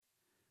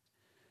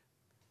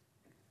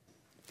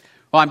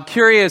Well, I'm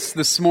curious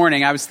this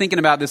morning, I was thinking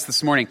about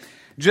this morning,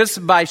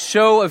 just by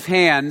show of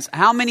hands,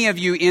 how many of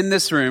you in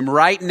this room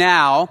right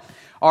now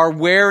are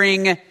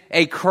wearing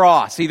a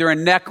cross, either a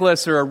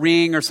necklace or a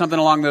ring or something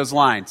along those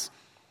lines?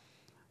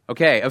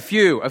 Okay, a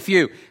few.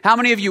 How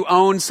many of you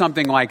own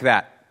something like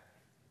that?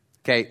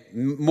 Okay,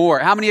 more.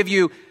 How many of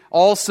you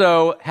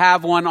also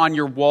have one on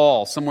your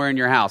wall somewhere in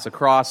your house, a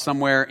cross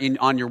somewhere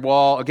on your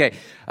wall? Okay,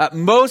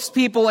 most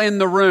people in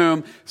the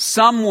room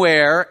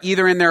somewhere,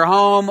 either in their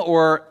home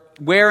or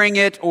wearing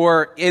it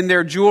or in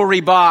their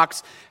jewelry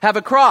box, have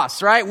a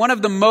cross, right? One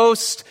of the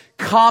most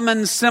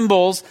common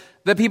symbols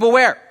that people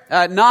wear.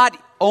 Not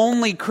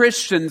only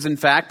Christians, in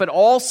fact, but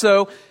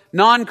also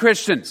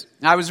non-Christians.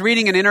 I was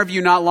reading an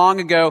interview not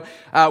long ago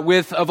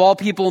with, of all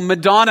people,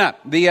 Madonna,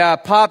 the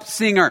pop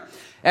singer.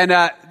 And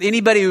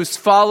anybody who's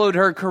followed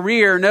her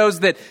career knows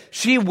that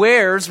she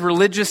wears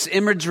religious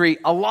imagery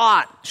a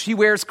lot. She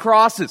wears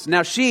crosses.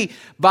 Now she,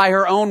 by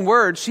her own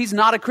words, she's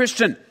not a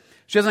Christian.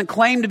 She doesn't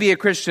claim to be a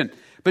Christian.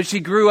 But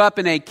she grew up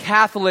in a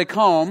Catholic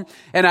home.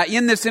 And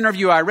in this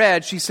interview I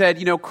read, she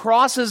said,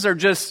 crosses are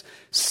just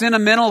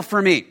sentimental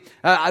for me.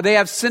 They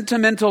have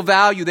sentimental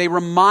value. They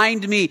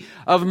remind me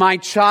of my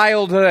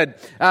childhood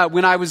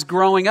when I was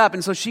growing up.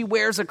 And so she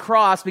wears a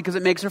cross because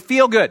it makes her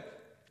feel good.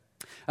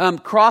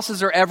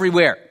 Crosses are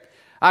everywhere.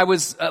 I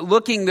was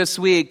looking this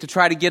week to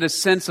try to get a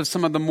sense of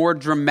some of the more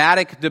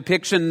dramatic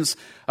depictions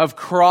of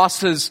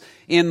crosses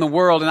in the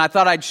world, and I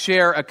thought I'd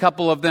share a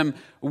couple of them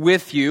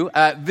with you.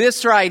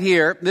 This right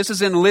here, this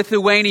is in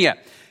Lithuania.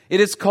 It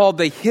is called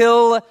the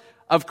Hill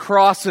of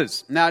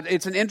Crosses. Now,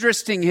 it's an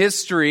interesting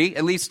history,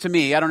 at least to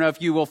me. I don't know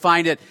if you will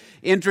find it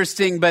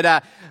interesting,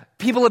 but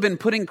people have been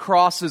putting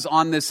crosses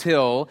on this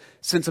hill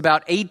since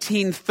about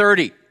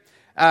 1830.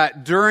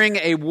 During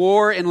a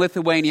war in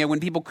Lithuania, when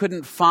people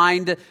couldn't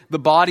find the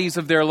bodies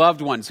of their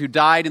loved ones who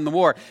died in the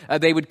war,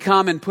 they would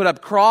come and put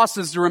up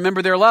crosses to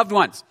remember their loved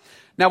ones.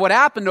 Now, what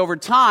happened over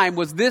time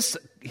was this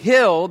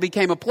hill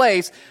became a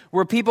place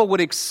where people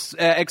would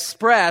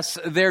express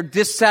their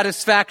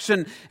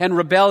dissatisfaction and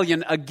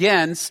rebellion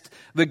against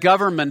the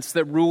governments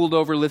that ruled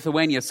over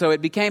Lithuania. So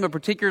it became a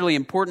particularly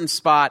important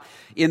spot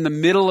in the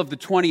middle of the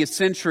 20th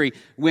century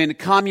when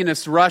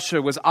communist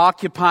Russia was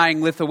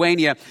occupying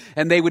Lithuania,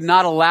 and they would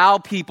not allow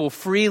people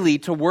freely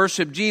to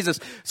worship Jesus.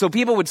 So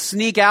people would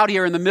sneak out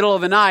here in the middle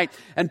of the night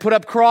and put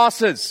up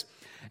crosses.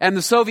 And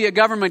the Soviet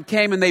government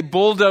came and they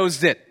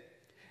bulldozed it.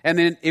 And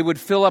then it would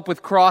fill up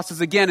with crosses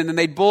again, and then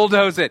they'd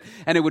bulldoze it,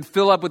 and it would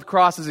fill up with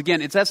crosses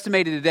again. It's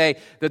estimated today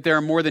that there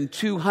are more than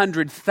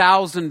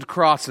 200,000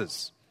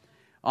 crosses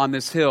on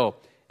this hill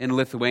in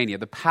Lithuania.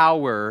 The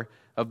power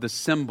of the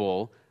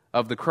symbol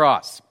of the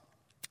cross.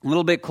 A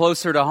little bit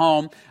closer to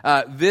home,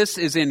 this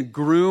is in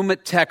Groom,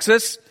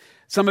 Texas.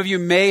 Some of you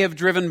may have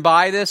driven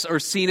by this or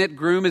seen it.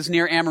 Groom is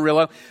near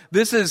Amarillo.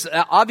 This is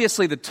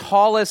obviously the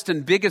tallest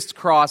and biggest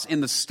cross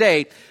in the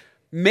state.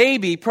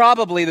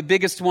 Probably the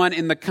biggest one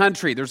in the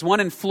country. There's one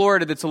in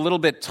Florida that's a little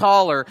bit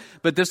taller,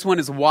 but this one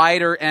is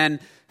wider and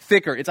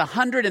thicker. It's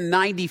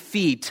 190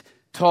 feet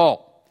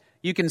tall.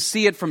 You can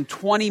see it from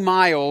 20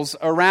 miles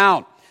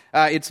around.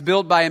 It's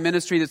built by a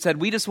ministry that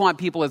said, we just want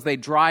people as they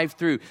drive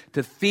through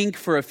to think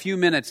for a few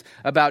minutes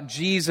about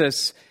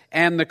Jesus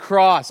and the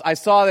cross. I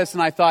saw this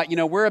and I thought,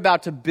 we're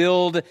about to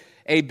build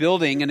a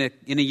building in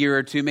a year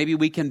or two. Maybe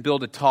we can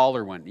build a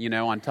taller one,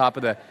 on top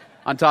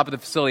of the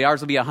facility. Ours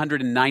will be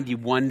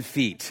 191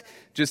 feet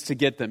just to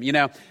get them,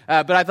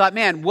 But I thought,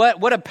 man,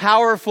 what a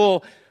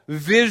powerful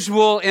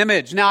visual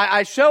image. Now,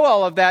 I show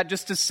all of that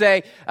just to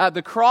say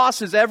the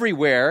cross is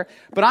everywhere,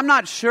 but I'm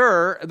not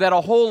sure that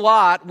a whole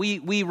lot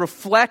we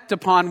reflect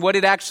upon what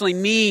it actually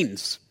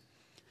means.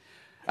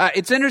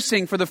 It's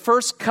interesting, for the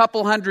first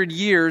couple hundred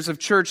years of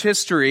church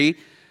history,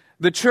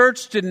 the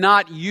church did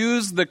not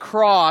use the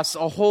cross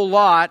a whole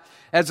lot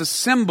as a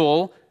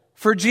symbol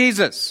for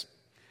Jesus.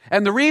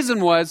 And the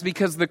reason was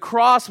because the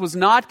cross was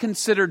not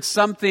considered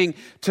something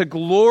to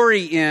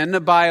glory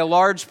in by a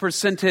large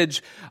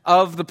percentage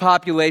of the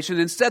population.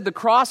 Instead, the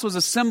cross was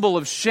a symbol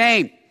of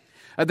shame.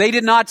 They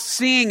did not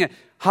sing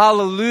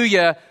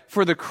hallelujah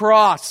for the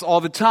cross all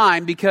the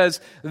time because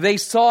they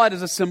saw it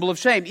as a symbol of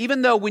shame.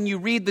 Even though when you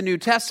read the New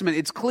Testament,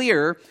 it's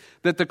clear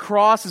that the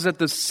cross is at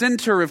the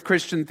center of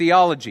Christian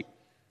theology.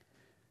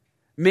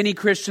 Many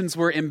Christians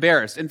were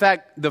embarrassed. In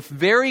fact, the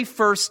very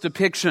first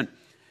depiction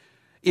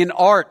in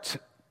art,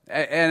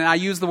 and I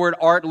use the word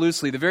art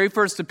loosely, the very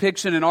first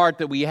depiction in art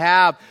that we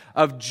have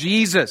of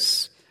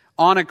Jesus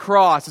on a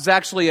cross is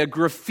actually a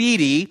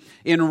graffiti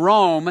in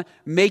Rome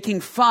making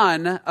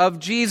fun of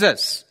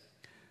Jesus.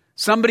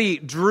 Somebody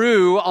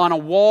drew on a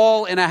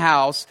wall in a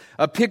house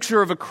a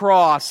picture of a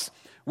cross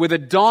with a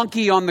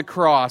donkey on the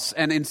cross,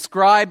 and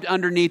inscribed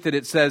underneath it,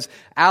 it says,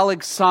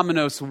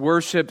 Alexamenos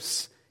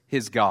worships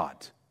his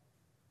God.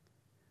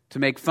 To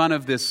make fun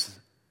of this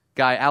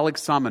guy,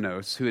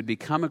 Alexamenos, who had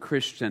become a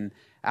Christian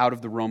out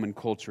of the Roman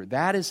culture.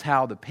 That is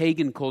how the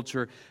pagan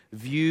culture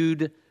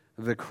viewed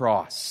the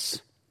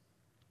cross.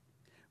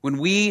 When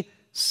we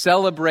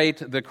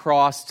celebrate the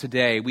cross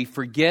today, we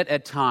forget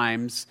at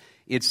times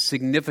its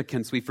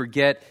significance. We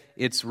forget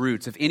its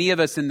roots. If any of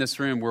us in this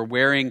room were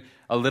wearing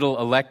a little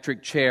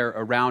electric chair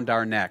around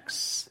our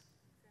necks,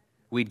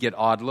 we'd get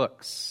odd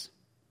looks.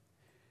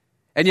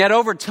 And yet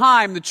over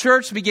time, the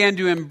church began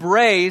to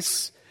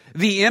embrace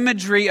the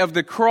imagery of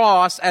the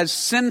cross as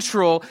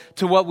central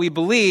to what we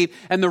believe.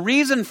 And the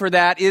reason for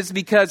that is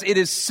because it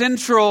is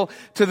central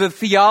to the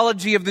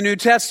theology of the New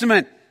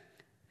Testament.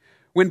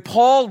 When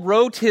Paul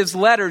wrote his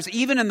letters,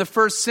 even in the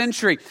first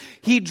century,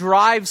 he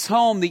drives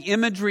home the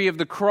imagery of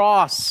the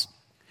cross.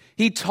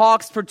 He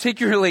talks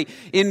particularly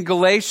in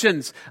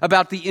Galatians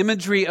about the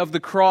imagery of the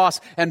cross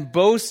and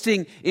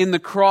boasting in the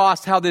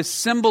cross, how this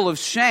symbol of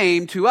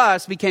shame to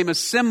us became a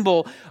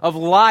symbol of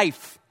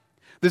life.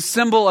 The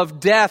symbol of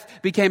death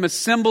became a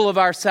symbol of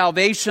our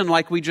salvation,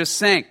 like we just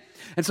sang.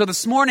 And so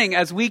this morning,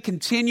 as we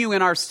continue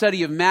in our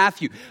study of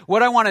Matthew,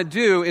 what I want to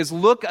do is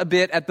look a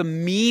bit at the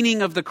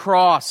meaning of the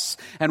cross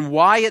and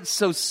why it's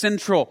so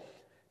central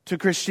to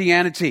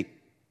Christianity.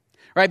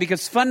 Right?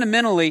 Because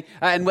fundamentally,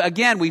 and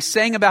again, we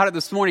sang about it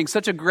this morning,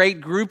 such a great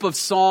group of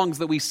songs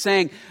that we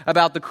sang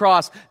about the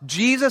cross.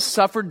 Jesus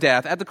suffered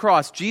death at the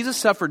cross. Jesus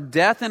suffered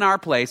death in our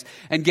place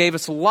and gave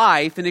us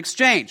life in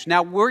exchange.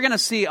 Now, we're going to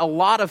see a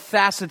lot of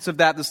facets of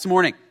that this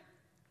morning.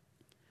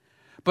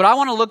 But I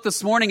want to look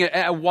this morning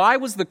at why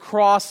was the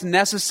cross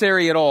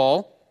necessary at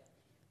all?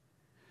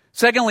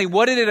 Secondly,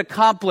 what did it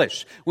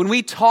accomplish? When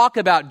we talk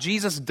about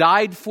Jesus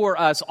died for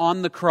us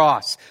on the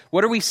cross,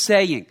 what are we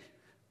saying?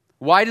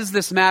 Why does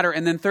this matter?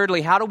 And then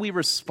thirdly, how do we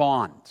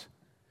respond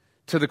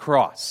to the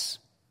cross?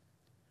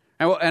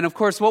 And of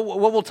course, what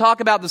we'll talk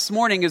about this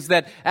morning is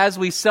that as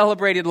we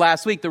celebrated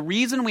last week, the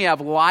reason we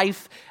have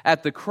life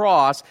at the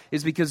cross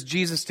is because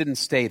Jesus didn't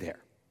stay there.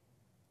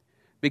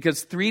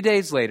 Because 3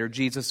 days later,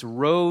 Jesus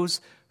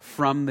rose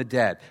from the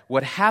dead.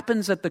 What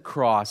happens at the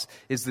cross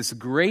is this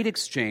great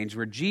exchange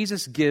where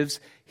Jesus gives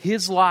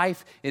his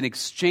life in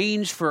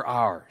exchange for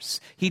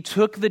ours. He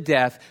took the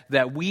death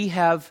that we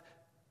have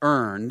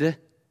earned,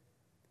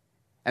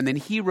 and then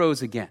he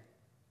rose again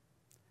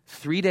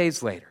 3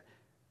 days later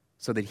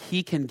so that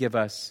he can give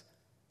us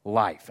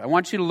life. I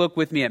want you to look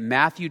with me at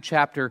Matthew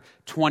chapter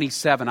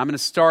 27. I'm going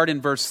to start in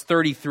verse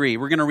 33.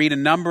 We're going to read a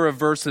number of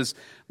verses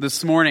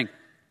this morning.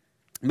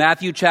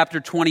 Matthew chapter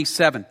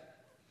 27,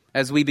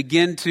 as we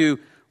begin to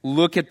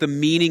look at the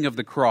meaning of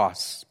the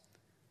cross.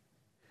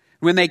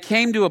 When they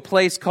came to a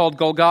place called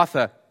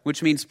Golgotha,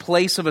 which means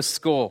place of a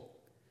skull,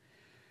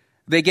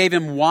 they gave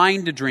him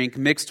wine to drink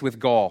mixed with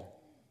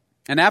gall.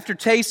 And after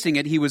tasting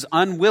it, he was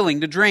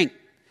unwilling to drink.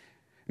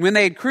 When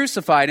they had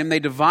crucified him, they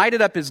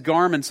divided up his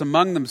garments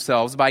among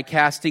themselves by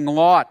casting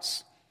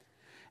lots.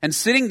 And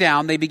sitting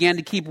down, they began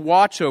to keep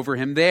watch over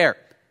him there.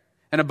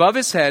 And above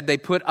his head, they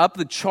put up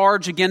the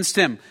charge against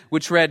him,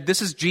 which read, "This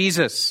is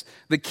Jesus,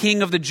 the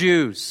King of the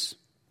Jews."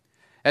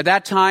 At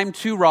that time,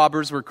 2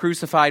 robbers were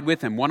crucified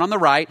with him, one on the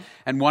right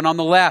and one on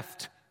the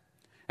left.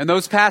 And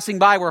those passing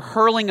by were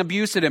hurling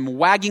abuse at him,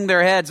 wagging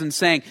their heads and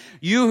saying,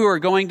 "You who are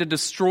going to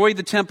destroy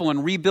the temple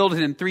and rebuild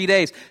it in 3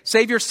 days,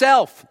 save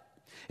yourself.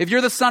 If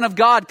you're the Son of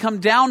God, come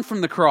down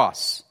from the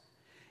cross."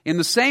 In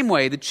the same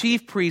way, the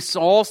chief priests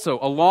also,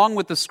 along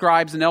with the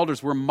scribes and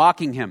elders, were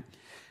mocking him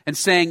and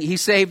saying, "He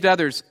saved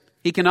others.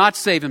 He cannot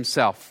save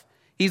himself.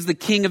 He's the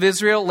King of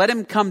Israel. Let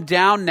him come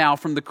down now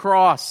from the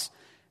cross,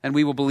 and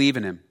we will believe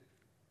in him.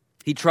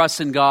 He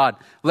trusts in God.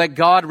 Let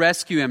God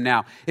rescue him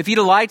now, if he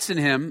delights in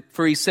him,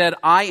 for he said,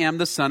 'I am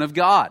the Son of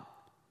God.'"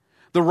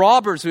 The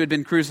robbers who had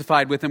been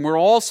crucified with him were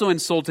also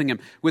insulting him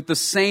with the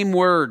same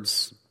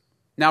words.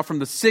 Now from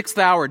the 6th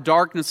hour,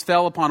 darkness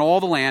fell upon all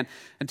the land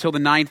until the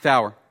 9th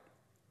hour.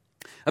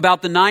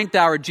 About the 9th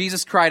hour,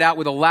 Jesus cried out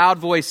with a loud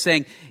voice,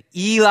 saying,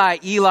 "Eli,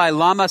 Eli,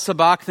 lama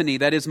sabachthani,"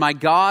 that is, my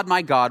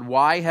God,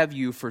 why have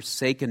you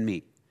forsaken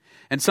me?"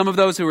 And some of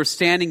those who were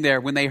standing there,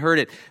 when they heard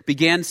it,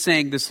 began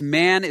saying, "This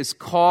man is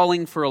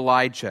calling for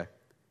Elijah."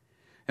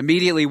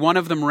 Immediately one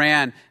of them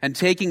ran, and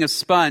taking a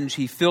sponge,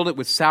 he filled it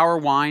with sour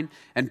wine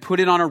and put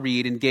it on a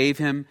reed and gave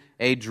him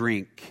a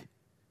drink.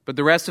 But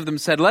the rest of them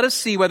said, "Let us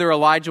see whether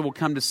Elijah will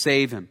come to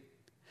save him."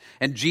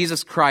 And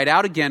Jesus cried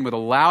out again with a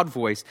loud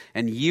voice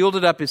and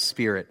yielded up his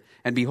spirit.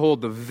 And behold,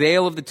 the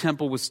veil of the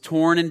temple was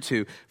torn in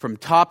two from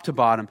top to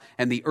bottom,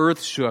 and the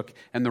earth shook,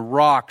 and the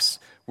rocks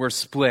were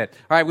split.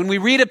 All right, when we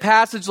read a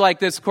passage like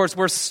this, of course,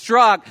 we're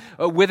struck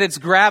with its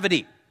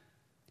gravity.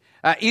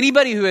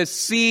 Anybody who has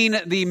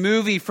seen the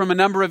movie from a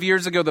number of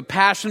years ago, The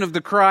Passion of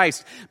the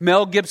Christ,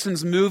 Mel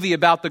Gibson's movie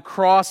about the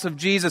cross of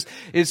Jesus,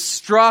 is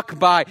struck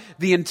by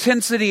the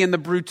intensity and the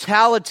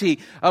brutality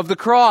of the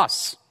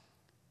cross.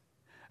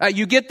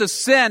 You get the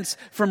sense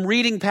from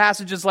reading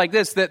passages like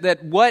this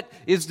that what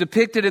is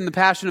depicted in the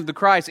Passion of the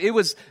Christ, it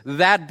was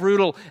that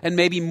brutal and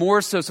maybe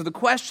more so. So the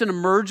question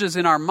emerges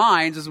in our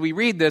minds as we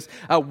read this,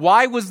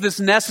 why was this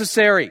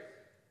necessary?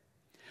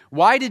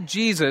 Why did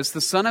Jesus,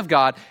 the Son of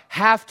God,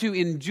 have to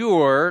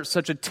endure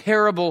such a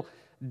terrible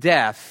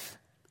death,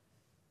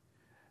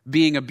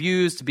 being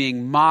abused,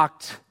 being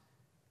mocked,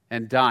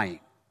 and dying?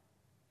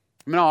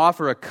 I'm going to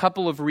offer a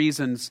couple of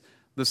reasons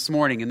this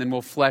morning, and then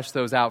we'll flesh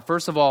those out.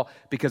 First of all,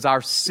 because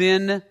our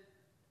sin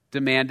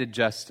demanded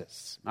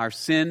justice. Our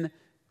sin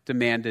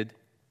demanded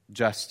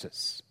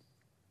justice.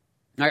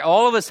 Now,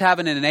 all of us have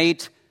an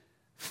innate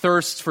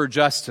thirst for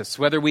justice,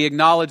 whether we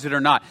acknowledge it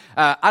or not.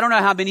 I don't know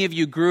how many of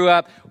you grew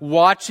up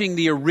watching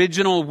the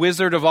original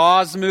Wizard of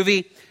Oz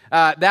movie.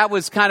 That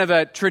was kind of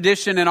a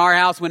tradition in our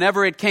house.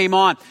 Whenever it came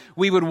on,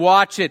 we would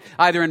watch it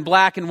either in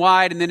black and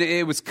white, and then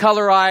it was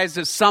colorized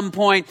at some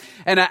point.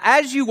 And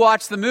as you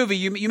watch the movie,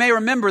 you may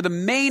remember the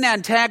main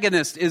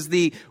antagonist is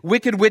the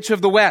Wicked Witch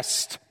of the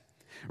West,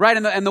 right?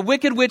 And the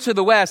Wicked Witch of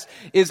the West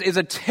is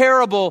a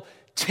terrible,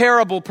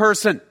 terrible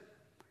person.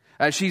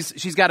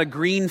 She's got a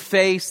green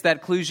face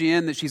that clues you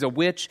in that she's a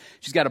witch.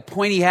 She's got a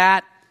pointy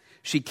hat.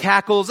 She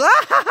cackles.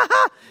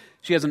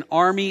 She has an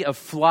army of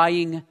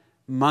flying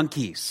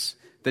monkeys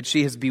that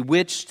she has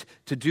bewitched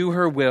to do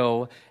her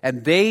will,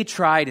 and they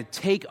try to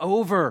take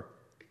over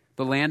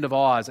the land of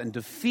Oz and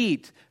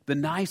defeat the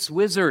nice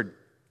wizard,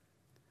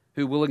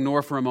 who we'll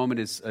ignore for a moment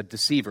is a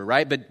deceiver,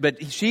 right?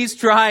 But she's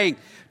trying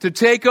to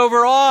take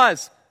over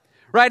Oz.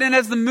 Right, and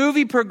as the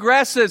movie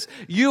progresses,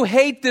 you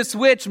hate this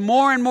witch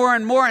more and more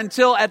and more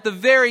until at the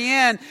very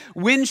end,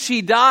 when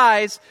she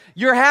dies,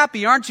 you're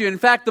happy, aren't you? In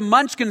fact, the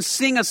Munchkins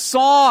sing a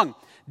song.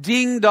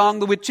 Ding dong,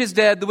 the witch is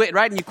dead,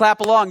 right? And you clap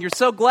along. You're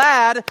so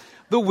glad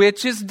the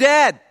witch is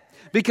dead.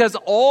 Because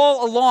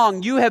all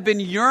along you have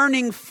been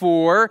yearning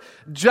for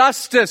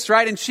justice,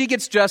 right? And she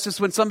gets justice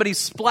when somebody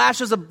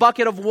splashes a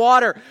bucket of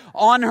water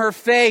on her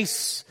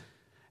face.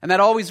 And that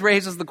always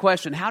raises the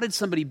question, how did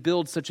somebody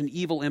build such an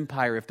evil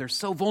empire if they're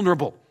so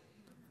vulnerable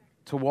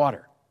to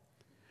water?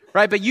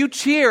 Right? But you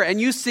cheer and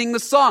you sing the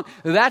song.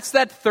 That's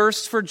that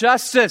thirst for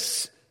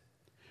justice.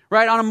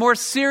 Right? On a more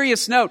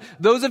serious note,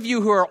 those of you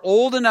who are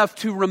old enough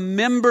to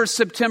remember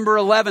September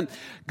 11th,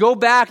 go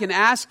back and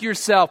ask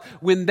yourself,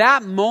 when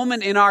that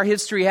moment in our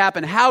history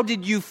happened, how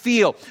did you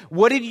feel?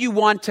 What did you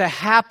want to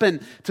happen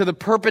to the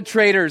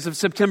perpetrators of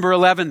September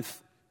 11th?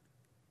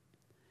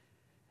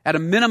 At a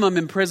minimum,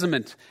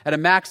 imprisonment. At a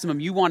maximum,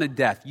 you wanted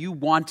death. You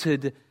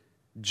wanted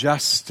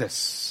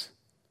justice.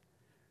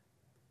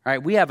 All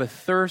right, we have a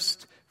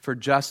thirst for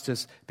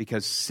justice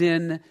because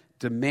sin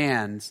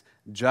demands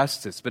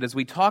justice. But as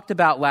we talked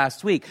about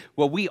last week,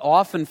 what we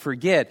often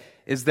forget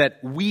is that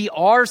we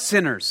are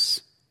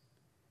sinners,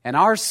 and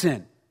our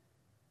sin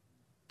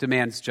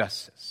demands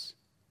justice.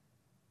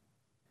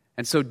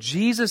 And so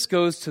Jesus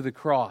goes to the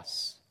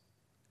cross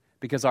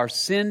because our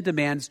sin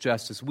demands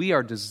justice. We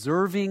are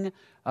deserving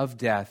of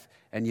death,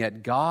 and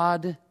yet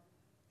God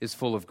is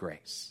full of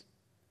grace.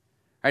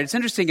 All right, it's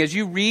interesting, as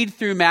you read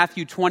through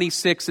Matthew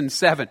 26 and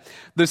 7,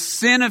 the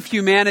sin of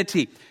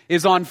humanity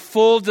is on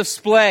full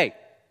display,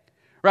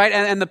 right?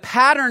 And the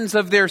patterns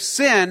of their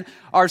sin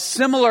are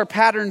similar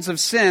patterns of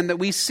sin that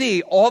we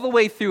see all the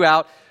way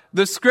throughout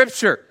the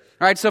Scripture.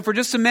 All right, so for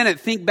just a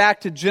minute, think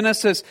back to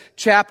Genesis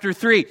chapter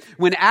 3.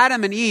 When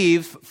Adam and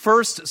Eve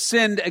first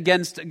sinned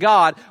against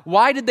God,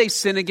 why did they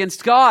sin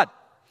against God?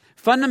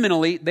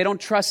 Fundamentally, they don't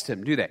trust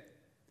Him, do they?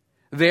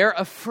 They're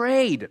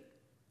afraid.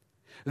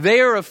 They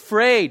are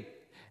afraid.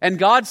 And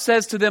God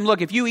says to them,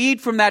 look, if you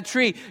eat from that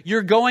tree,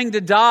 you're going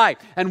to die.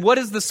 And what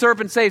does the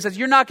serpent say? He says,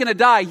 you're not going to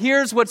die.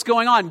 Here's what's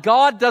going on.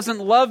 God doesn't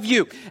love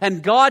you.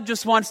 And God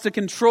just wants to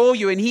control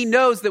you. And He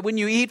knows that when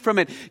you eat from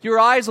it, your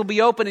eyes will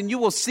be open and you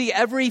will see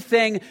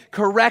everything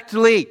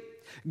correctly.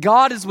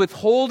 God is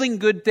withholding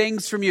good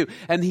things from you,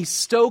 and He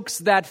stokes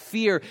that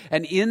fear,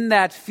 and in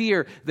that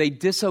fear, they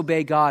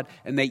disobey God,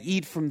 and they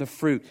eat from the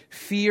fruit.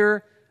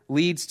 Fear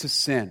leads to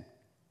sin,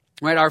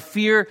 right? Our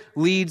fear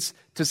leads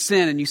to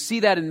sin, and you see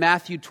that in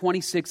Matthew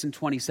 26 and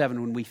 27.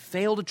 When we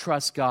fail to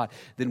trust God,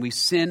 then we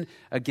sin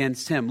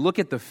against Him. Look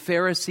at the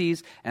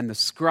Pharisees and the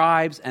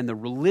scribes and the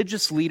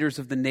religious leaders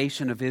of the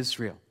nation of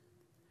Israel.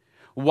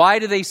 Why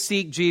do they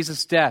seek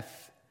Jesus'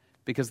 death?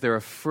 Because they're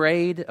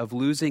afraid of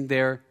losing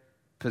their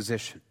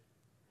position.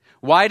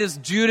 Why does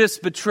Judas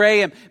betray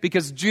Him?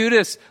 Because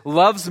Judas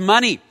loves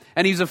money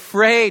and he's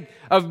afraid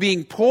of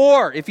being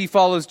poor if he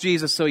follows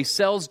Jesus, so he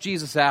sells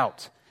Jesus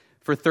out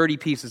for 30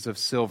 pieces of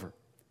silver.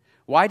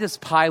 Why does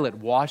Pilate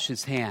wash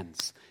his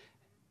hands?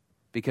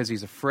 Because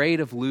he's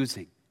afraid of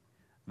losing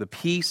the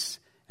peace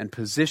and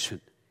position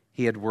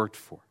he had worked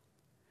for.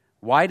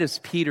 Why does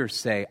Peter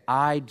say,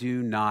 I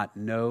do not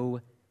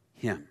know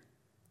Him?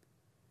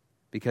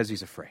 Because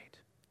he's afraid.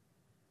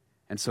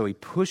 And so he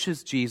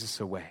pushes Jesus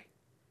away.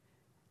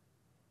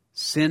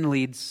 Sin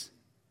leads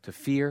to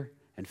fear,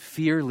 and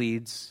fear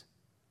leads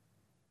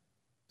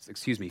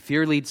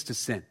to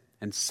sin.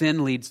 And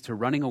sin leads to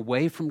running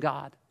away from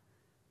God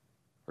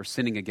or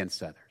sinning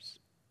against others.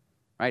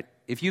 Right?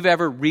 If you've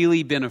ever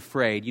really been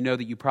afraid, you know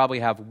that you probably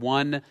have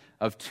one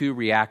of two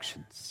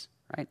reactions.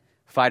 Right?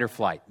 Fight or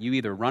flight. You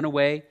either run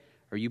away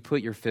or you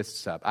put your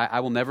fists up.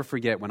 I will never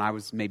forget when I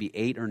was maybe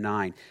 8 or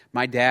 9.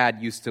 My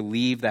dad used to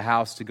leave the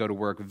house to go to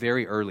work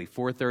very early,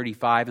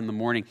 4:35 in the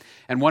morning.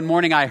 And one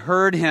morning I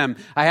heard him.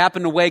 I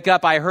happened to wake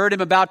up. I heard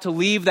him about to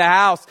leave the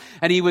house.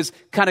 And he was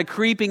kind of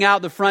creeping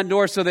out the front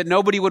door so that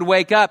nobody would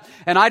wake up.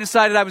 And I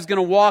decided I was going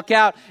to walk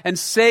out and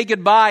say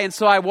goodbye. And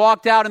so I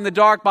walked out in the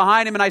dark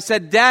behind him and I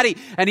said, Daddy.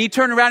 And he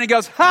turned around and he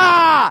goes,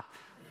 ha!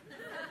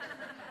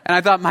 And I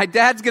thought, my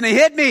dad's going to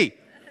hit me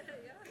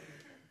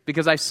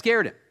because I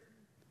scared him.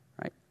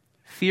 Right?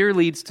 Fear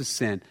leads to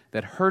sin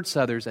that hurts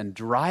others and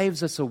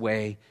drives us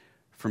away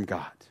from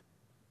God.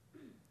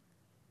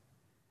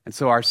 And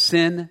so our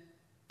sin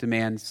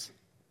demands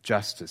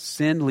justice.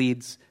 Sin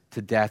leads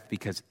to death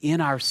because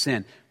in our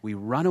sin, we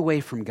run away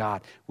from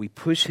God, we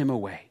push him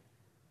away,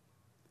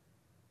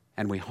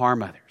 and we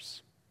harm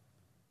others.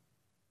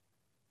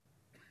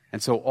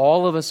 And so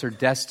all of us are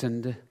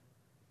destined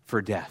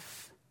for death.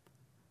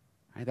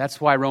 Right?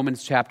 That's why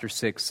Romans chapter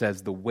 6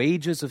 says the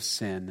wages of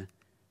sin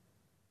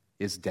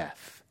is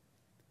death.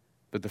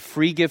 But the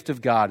free gift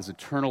of God is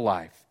eternal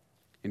life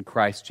in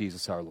Christ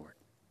Jesus our Lord.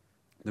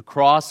 The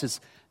cross is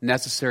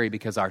necessary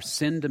because our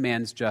sin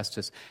demands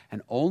justice,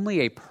 and only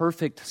a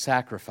perfect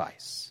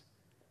sacrifice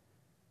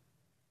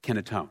can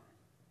atone.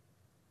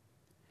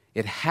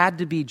 It had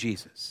to be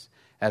Jesus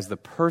as the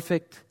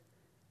perfect,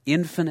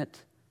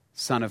 infinite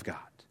Son of God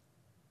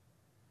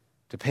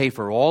to pay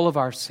for all of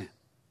our sin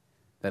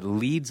that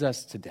leads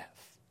us to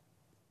death.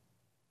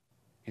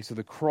 Okay, so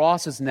the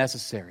cross is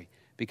necessary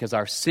because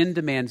our sin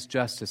demands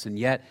justice, and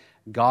yet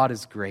God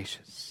is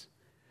gracious.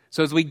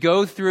 So as we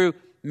go through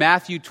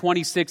Matthew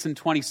 26 and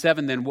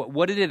 27, then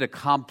what did it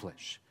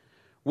accomplish?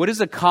 What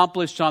is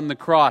accomplished on the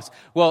cross?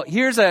 Well,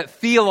 here's a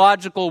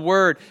theological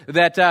word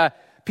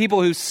that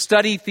people who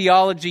study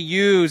theology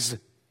use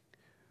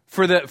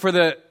for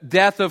the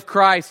death of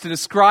Christ to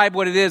describe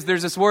what it is.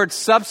 There's this word,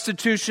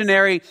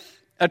 substitutionary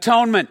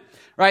atonement,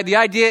 right? The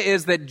idea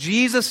is that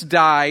Jesus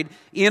died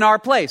in our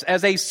place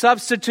as a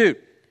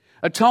substitute.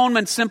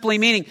 Atonement simply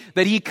meaning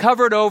that he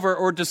covered over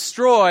or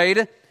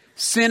destroyed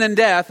sin and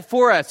death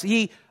for us.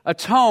 He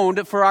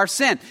atoned for our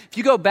sin. If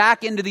you go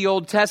back into the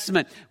Old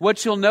Testament,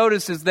 what you'll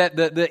notice is that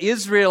the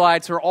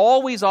Israelites are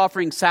always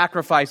offering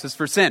sacrifices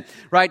for sin,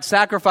 right?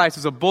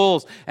 Sacrifices of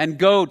bulls and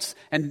goats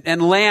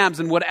and lambs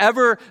and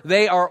whatever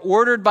they are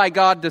ordered by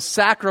God to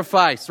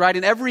sacrifice, right?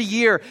 And every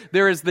year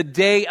there is the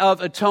Day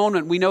of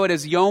Atonement. We know it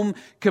as Yom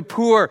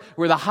Kippur,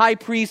 where the high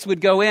priest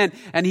would go in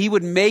and he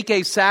would make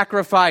a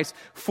sacrifice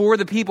for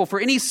the people for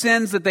any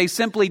sins that they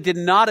simply did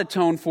not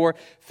atone for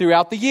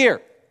throughout the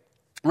year.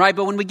 Right,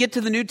 but when we get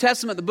to the New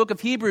Testament, the book of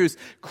Hebrews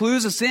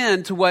clues us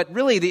in to what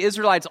really the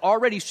Israelites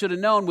already should have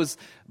known was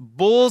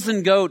bulls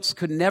and goats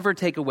could never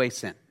take away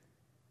sin.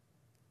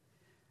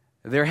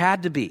 There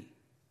had to be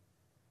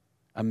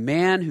a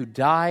man who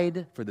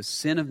died for the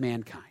sin of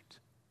mankind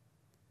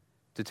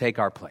to take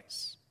our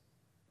place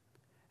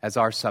as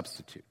our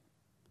substitute.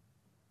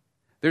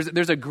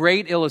 There's a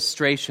great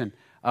illustration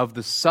of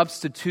the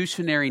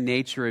substitutionary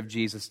nature of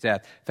Jesus'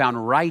 death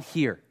found right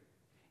here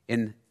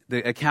in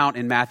the account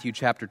in Matthew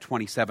chapter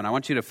 27. I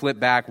want you to flip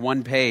back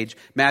one page.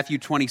 Matthew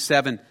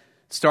 27,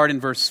 start in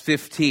verse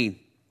 15.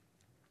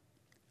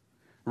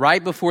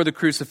 Right before the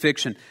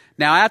crucifixion.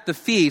 Now at the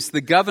feast,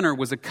 the governor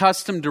was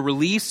accustomed to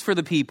release for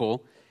the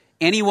people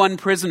any one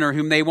prisoner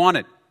whom they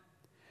wanted.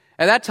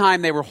 At that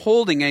time, they were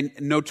holding a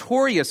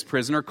notorious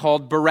prisoner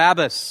called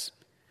Barabbas.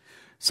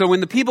 So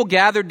when the people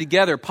gathered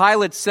together,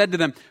 Pilate said to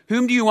them,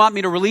 "Whom do you want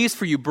me to release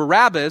for you,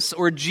 Barabbas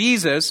or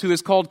Jesus, who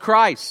is called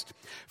Christ?"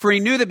 For he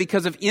knew that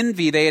because of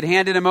envy they had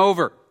handed him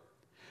over.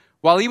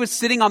 While he was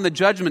sitting on the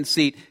judgment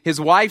seat,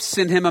 his wife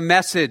sent him a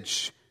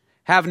message.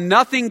 "Have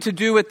nothing to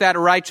do with that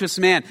righteous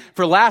man,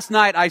 for last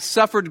night I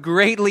suffered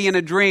greatly in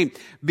a dream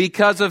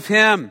because of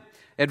him."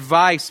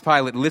 Advice,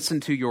 Pilate,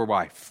 listen to your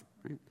wife.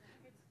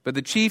 But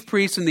the chief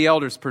priests and the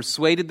elders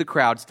persuaded the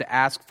crowds to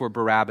ask for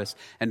Barabbas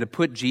and to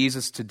put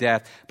Jesus to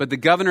death. But the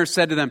governor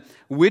said to them,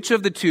 "Which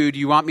of the two do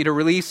you want me to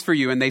release for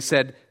you?" And they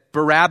said,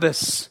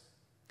 "Barabbas."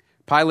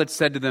 Pilate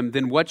said to them,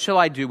 "Then what shall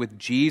I do with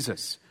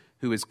Jesus,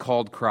 who is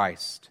called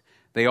Christ?"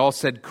 They all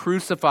said,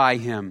 "Crucify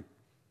him."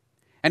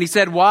 And he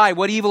said, "Why?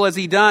 What evil has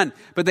he done?"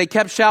 But they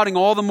kept shouting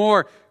all the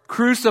more,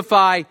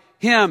 "Crucify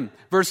him."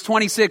 Verse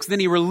 26,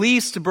 then he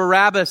released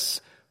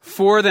Barabbas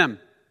for them.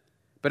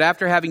 But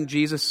after having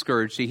Jesus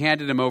scourged, he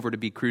handed him over to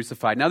be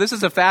crucified. Now this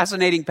is a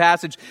fascinating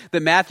passage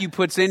that Matthew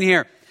puts in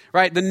here,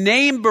 right? The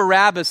name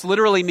Barabbas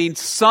literally means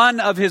son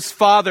of his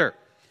father,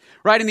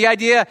 right? And the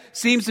idea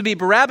seems to be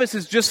Barabbas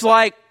is just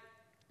like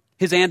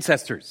his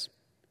ancestors.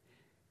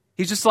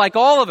 He's just like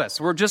all of us.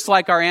 We're just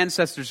like our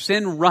ancestors.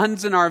 Sin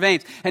runs in our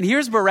veins. And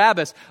here's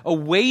Barabbas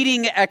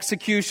awaiting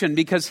execution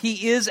because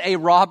he is a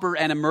robber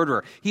and a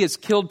murderer. He has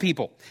killed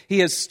people. He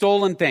has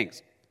stolen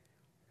things.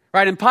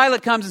 Right? And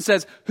Pilate comes and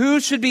says, "Who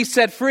should be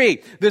set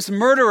free? This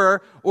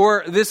murderer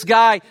or this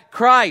guy,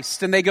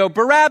 Christ?" And they go,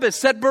 "Barabbas,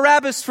 set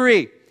Barabbas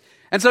free."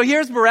 And so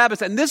here's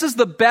Barabbas, and this is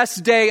the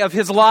best day of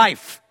his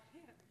life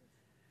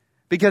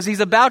because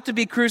he's about to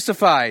be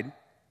crucified.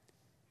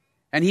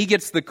 And he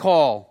gets the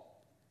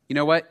call, you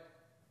know what?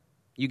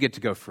 You get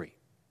to go free.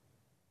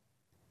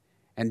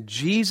 And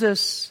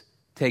Jesus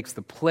takes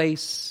the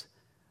place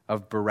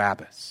of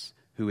Barabbas,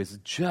 who is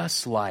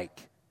just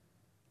like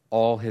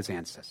all his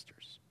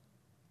ancestors,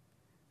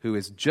 who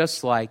is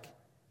just like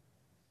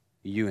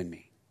you and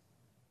me.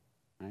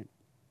 Right?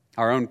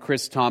 Our own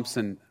Chris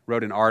Thompson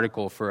wrote an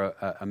article for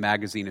a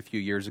magazine a few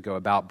years ago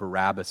about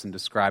Barabbas and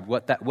described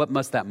what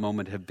must that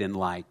moment have been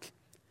like.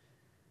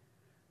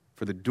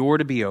 for the door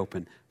to be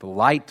open, the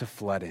light to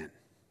flood in.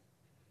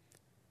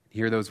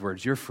 Hear those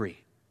words, you're free.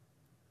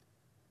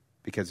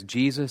 Because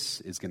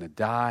Jesus is going to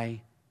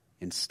die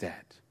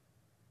instead.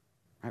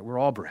 Right? We're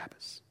all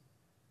Barabbas.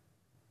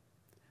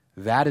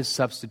 That is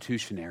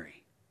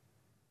substitutionary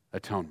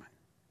atonement.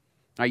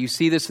 Now you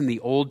see this in the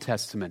Old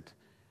Testament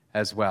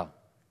as well.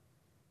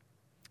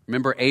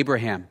 Remember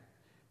Abraham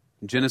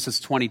in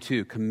Genesis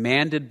 22,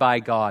 commanded by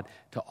God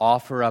to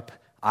offer up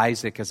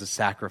Isaac as a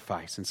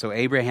sacrifice. And so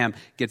Abraham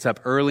gets up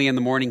early in the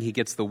morning, he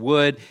gets the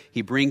wood,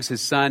 he brings his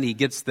son, he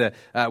gets the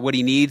what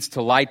he needs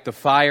to light the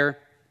fire.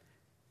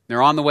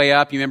 They're on the way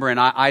up, you remember, and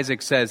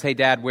Isaac says, hey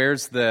Dad,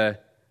 where's the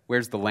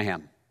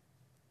lamb?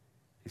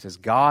 He says,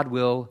 God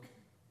will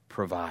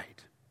provide.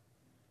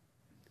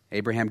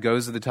 Abraham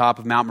goes to the top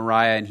of Mount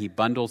Moriah and he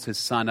bundles his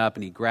son up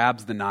and he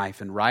grabs the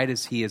knife, and right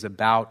as he is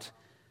about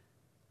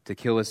to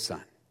kill his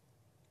son,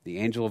 the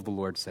angel of the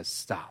Lord says,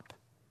 stop.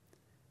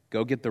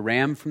 Go get the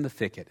ram from the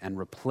thicket and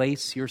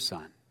replace your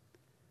son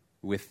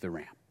with the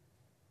ram.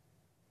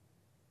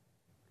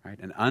 Right?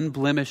 An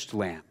unblemished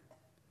lamb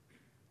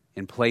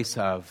in place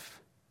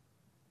of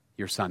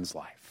your son's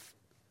life.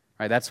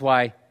 Right? That's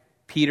why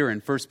Peter in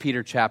 1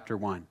 Peter chapter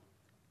 1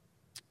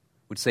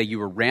 would say you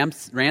were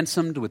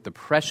ransomed with the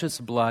precious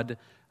blood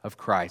of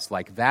Christ,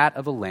 like that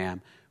of a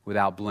lamb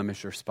without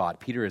blemish or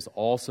spot. Peter is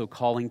also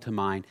calling to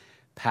mind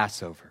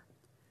Passover,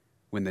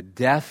 when the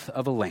death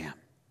of a lamb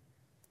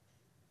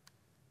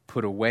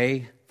put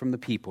away from the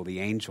people the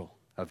angel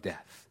of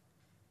death.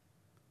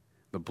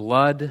 The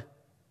blood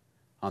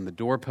on the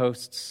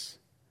doorposts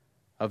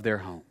of their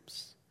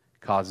homes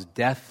caused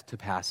death to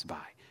pass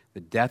by,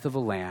 the death of a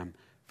lamb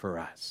for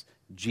us.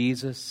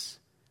 Jesus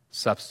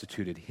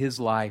substituted his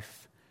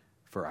life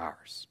for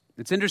ours.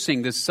 It's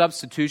interesting, this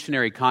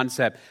substitutionary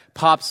concept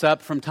pops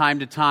up from time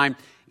to time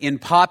in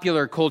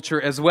popular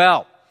culture as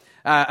well.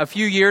 A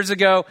few years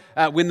ago,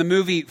 when the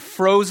movie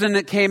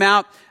Frozen came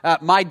out,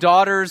 my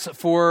daughters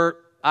for,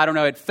 I don't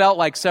know, it felt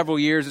like several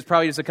years, it's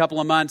probably just a couple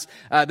of months,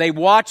 they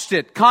watched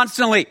it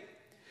constantly.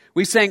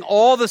 We sang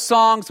all the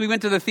songs. We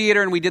went to the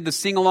theater and we did the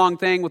sing-along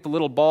thing with the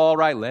little ball,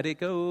 right? Let it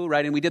go,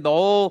 right? And we did the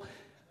whole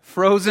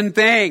Frozen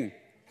thing.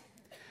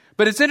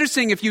 But it's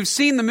interesting, if you've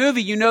seen the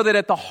movie, you know that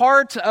at the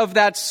heart of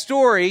that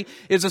story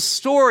is a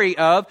story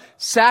of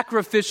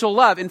sacrificial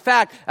love. In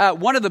fact,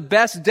 one of the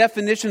best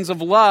definitions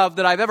of love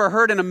that I've ever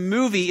heard in a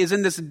movie is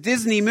in this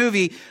Disney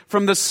movie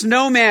from the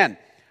Snowman,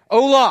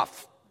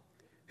 Olaf,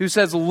 who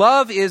says,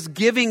 love is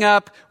giving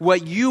up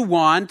what you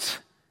want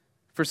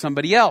for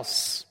somebody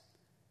else.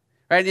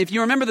 Right? If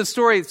you remember the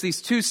story, it's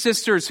these two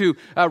sisters who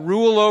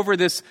rule over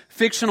this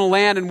fictional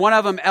land, and one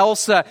of them,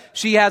 Elsa,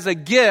 she has a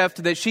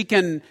gift that she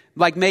can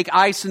make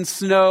ice and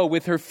snow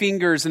with her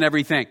fingers and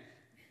everything.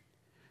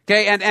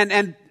 Okay,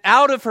 and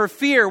out of her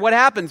fear, what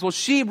happens? Well,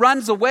 she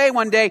runs away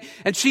one day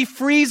and she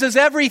freezes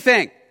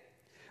everything,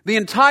 the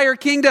entire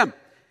kingdom,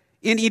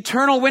 in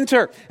eternal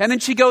winter. And then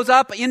she goes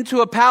up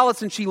into a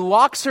palace and she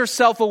locks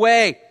herself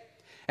away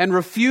and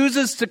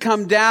refuses to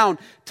come down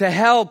to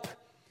help.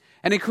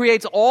 And it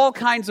creates all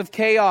kinds of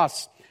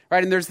chaos,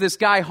 right? And there's this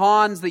guy,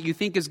 Hans, that you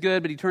think is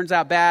good, but he turns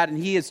out bad, and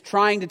he is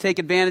trying to take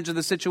advantage of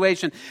the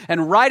situation.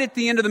 And right at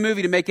the end of the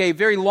movie, to make a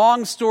very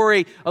long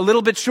story a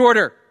little bit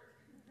shorter,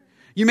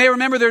 you may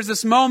remember there's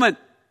this moment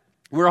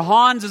where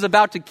Hans is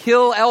about to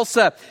kill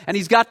Elsa, and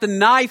he's got the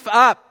knife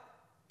up.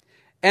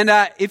 And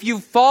if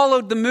you've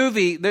followed the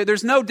movie,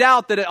 there's no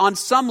doubt that on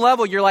some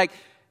level you're like,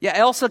 yeah,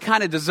 Elsa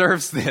kind of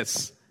deserves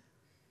this.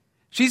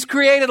 She's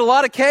created a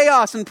lot of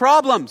chaos and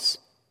problems.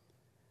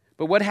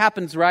 But what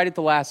happens right at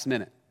the last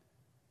minute?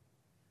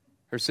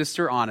 Her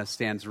sister Anna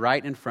stands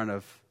right in front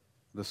of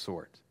the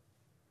sword.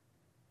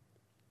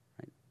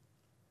 Right?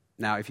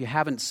 Now, if you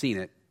haven't seen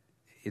it,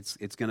 it's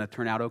going to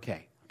turn out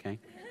okay?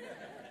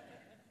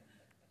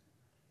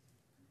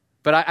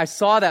 But I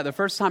saw that, the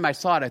first time I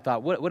saw it, I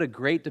thought, what a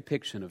great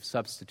depiction of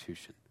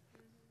substitution.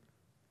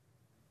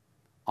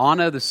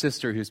 Anna, the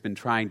sister who's been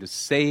trying to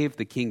save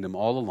the kingdom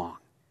all along,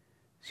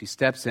 she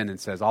steps in and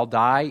says, I'll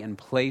die in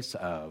place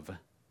of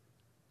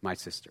my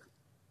sister.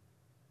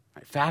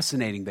 Right,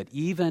 fascinating that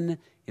even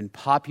in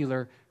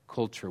popular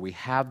culture, we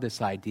have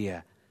this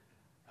idea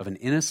of an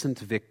innocent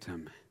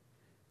victim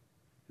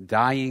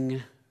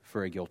dying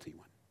for a guilty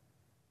one.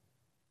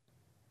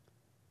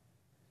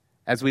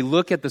 As we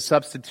look at the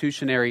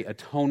substitutionary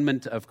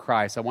atonement of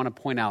Christ, I want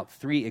to point out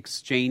three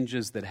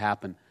exchanges that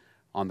happen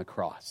on the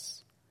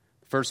cross.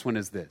 The first one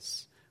is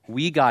this: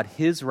 we got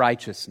his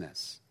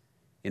righteousness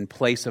in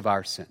place of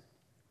our sin.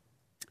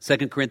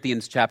 2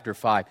 Corinthians chapter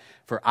 5,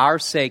 for our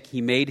sake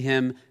he made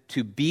him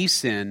to be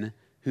sin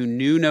who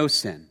knew no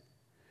sin,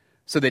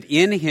 so that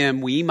in him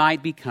we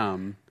might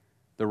become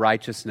the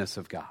righteousness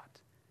of God.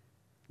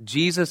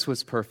 Jesus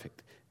was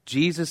perfect.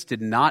 Jesus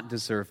did not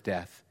deserve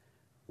death.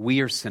 We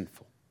are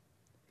sinful.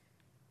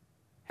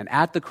 And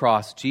at the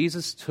cross,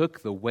 Jesus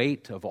took the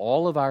weight of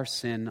all of our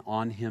sin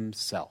on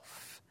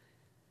himself,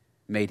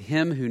 made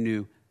him who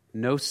knew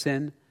no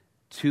sin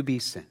to be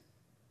sin,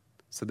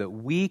 so that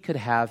we could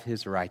have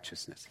his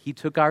righteousness. He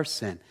took our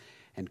sin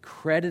and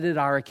credited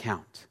our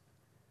account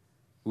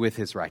with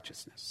his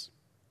righteousness.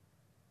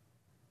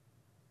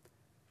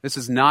 This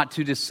is not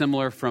too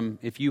dissimilar from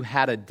if you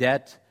had a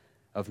debt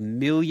of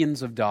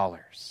millions of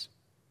dollars.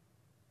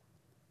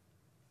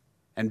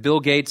 And Bill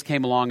Gates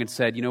came along and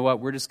said, you know what,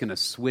 we're just going to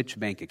switch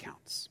bank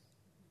accounts.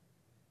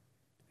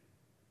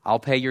 I'll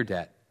pay your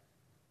debt.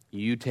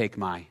 You take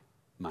my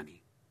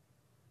money.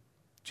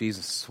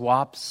 Jesus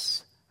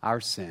swaps our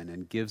sin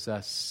and gives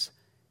us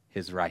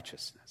his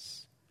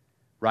righteousness.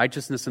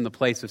 Righteousness in the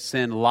place of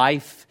sin,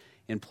 life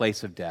in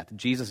place of death.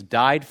 Jesus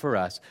died for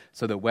us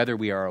so that whether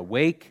we are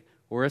awake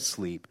or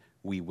asleep,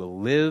 we will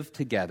live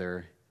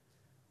together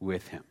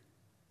with him.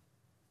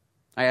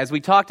 As we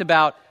talked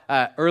about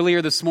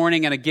earlier this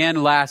morning and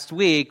again last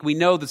week, we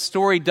know the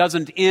story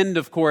doesn't end,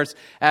 of course,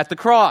 at the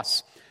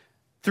cross.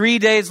 3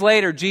 days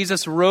later,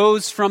 Jesus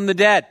rose from the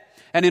dead.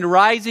 And in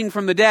rising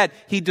from the dead,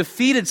 he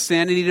defeated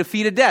sin and he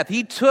defeated death.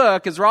 He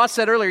took, as Ross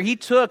said earlier, he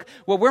took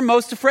what we're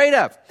most afraid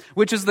of,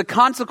 which is the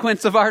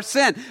consequence of our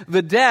sin,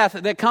 the death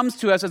that comes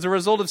to us as a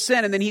result of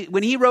sin. And then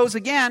when he rose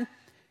again,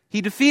 he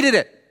defeated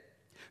it.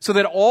 So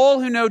that all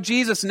who know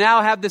Jesus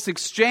now have this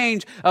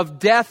exchange of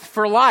death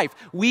for life.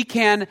 We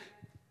can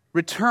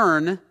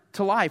return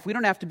to life. We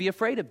don't have to be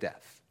afraid of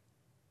death.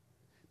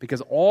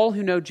 Because all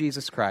who know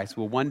Jesus Christ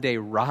will one day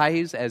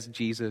rise as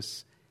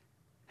Jesus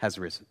has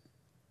risen.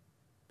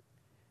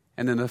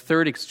 And then the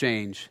third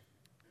exchange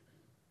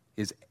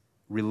is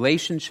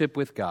relationship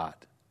with God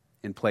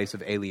in place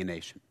of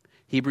alienation.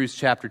 Hebrews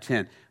chapter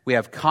 10, we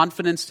have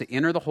confidence to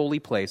enter the holy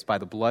place by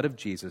the blood of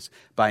Jesus,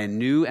 by a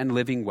new and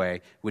living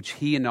way, which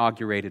he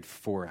inaugurated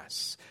for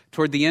us.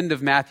 Toward the end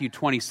of Matthew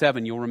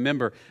 27, you'll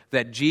remember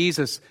that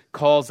Jesus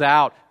calls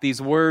out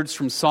these words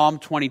from Psalm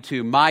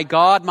 22, my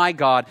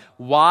God,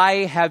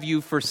 why have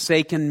you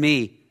forsaken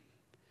me?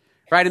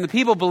 Right? And the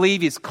people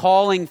believe he's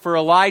calling for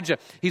Elijah.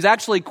 He's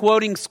actually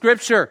quoting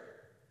Scripture.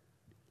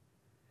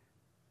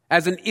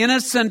 As an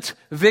innocent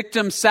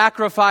victim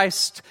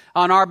sacrificed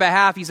on our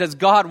behalf, he says,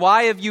 God,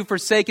 why have you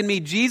forsaken me?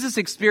 Jesus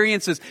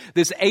experiences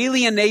this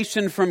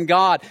alienation from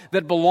God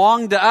that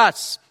belonged to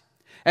us.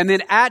 And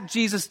then at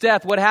Jesus'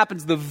 death, what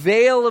happens? The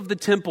veil of the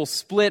temple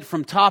split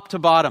from top to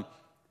bottom.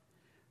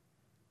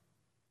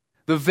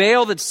 The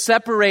veil that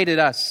separated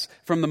us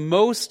from the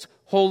most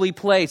holy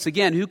place.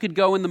 Again, who could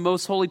go in the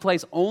most holy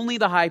place? Only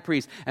the high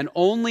priest, and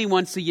only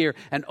once a year,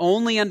 and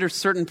only under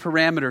certain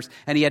parameters.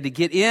 And he had to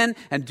get in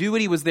and do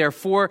what he was there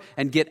for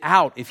and get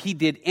out. If he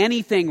did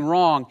anything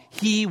wrong,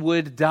 he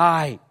would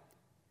die.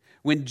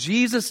 When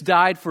Jesus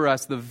died for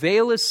us, the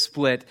veil is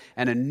split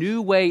and a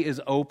new way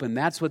is open.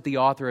 That's what the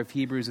author of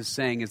Hebrews is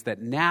saying, is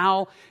that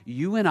now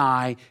you and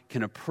I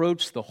can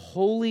approach the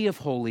Holy of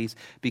Holies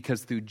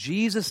because through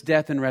Jesus'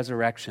 death and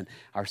resurrection,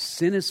 our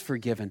sin is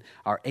forgiven,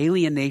 our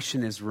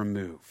alienation is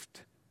removed.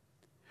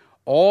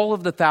 All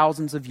of the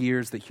thousands of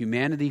years that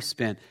humanity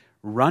spent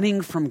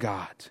running from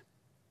God,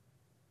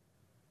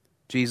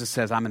 Jesus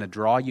says, I'm going to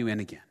draw you in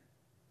again.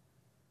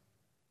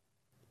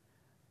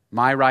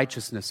 My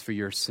righteousness for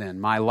your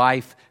sin, my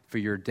life for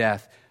your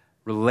death,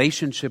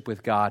 relationship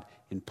with God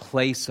in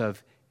place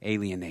of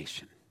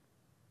alienation.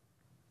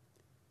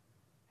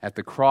 At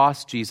the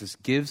cross, Jesus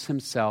gives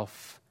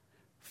himself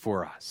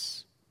for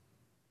us.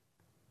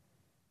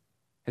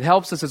 It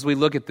helps us as we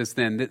look at this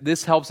then.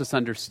 This helps us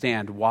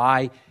understand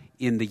why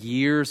in the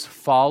years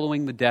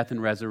following the death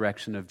and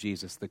resurrection of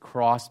Jesus, the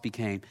cross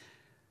became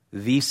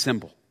the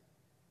symbol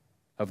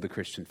of the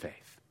Christian faith.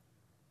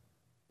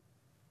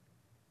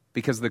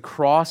 Because the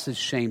cross is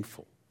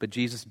shameful, but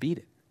Jesus beat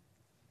it.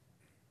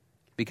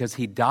 Because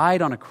he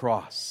died on a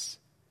cross,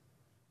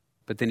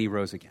 but then he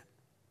rose again.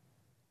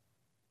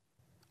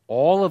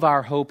 All of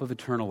our hope of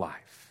eternal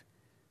life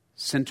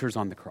centers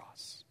on the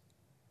cross.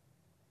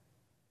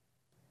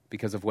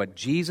 Because of what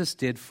Jesus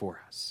did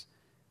for us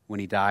when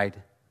he died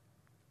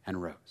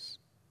and rose.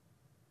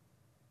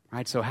 All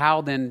right, so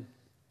how then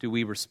do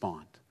we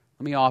respond?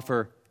 Let me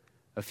offer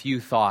a few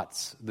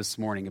thoughts this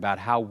morning about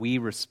how we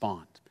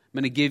respond. I'm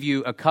going to give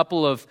you a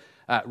couple of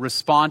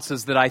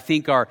responses that I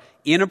think are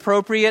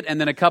inappropriate and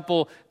then a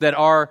couple that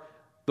are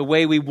the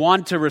way we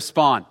want to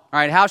respond. All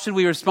right, how should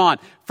we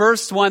respond?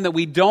 First one that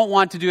we don't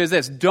want to do is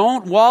this.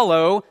 Don't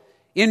wallow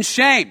in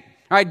shame.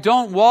 All right,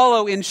 don't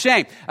wallow in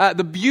shame.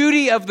 The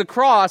beauty of the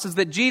cross is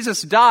that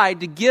Jesus died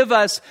to give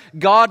us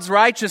God's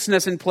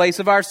righteousness in place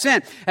of our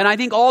sin. And I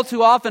think all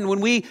too often when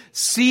we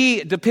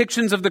see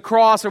depictions of the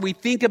cross or we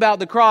think about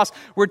the cross,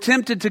 we're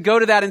tempted to go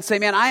to that and say,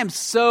 man, I am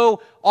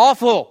so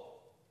awful.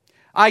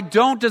 I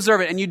don't deserve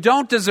it, and you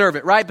don't deserve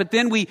it, right? But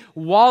then we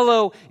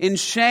wallow in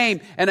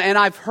shame. And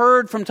I've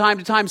heard from time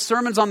to time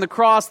sermons on the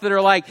cross that are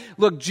like,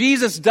 look,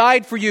 Jesus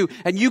died for you,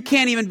 and you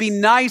can't even be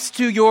nice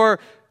to your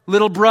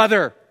little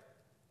brother.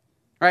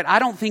 Right? I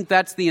don't think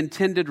that's the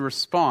intended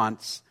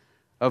response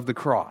of the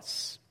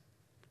cross.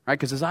 Right?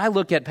 Because as I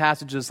look at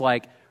passages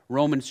like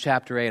Romans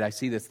chapter 8, I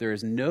see this. There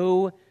is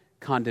no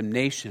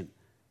condemnation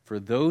for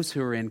those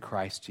who are in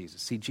Christ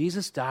Jesus. See,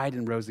 Jesus died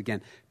and rose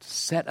again to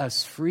set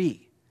us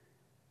free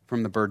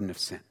from the burden of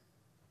sin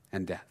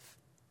and death.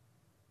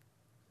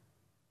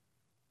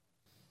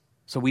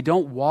 So we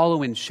don't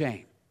wallow in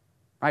shame.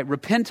 Right?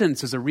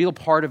 Repentance is a real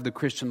part of the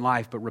Christian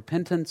life, but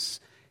repentance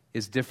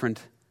is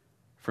different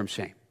from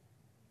shame.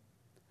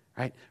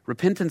 Right?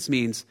 Repentance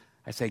means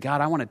I say,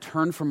 God, I want to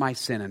turn from my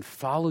sin and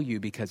follow you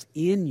because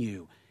in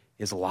you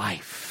is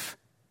life.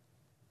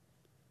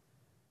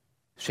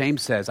 Shame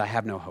says, I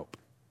have no hope.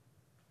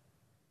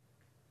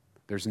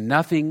 There's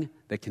nothing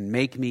that can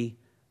make me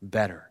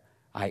better.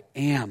 I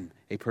am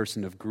a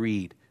person of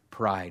greed,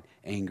 pride,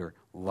 anger,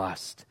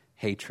 lust,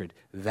 hatred.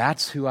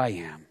 That's who I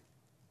am.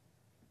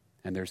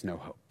 And there's no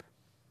hope.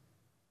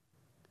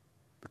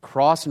 The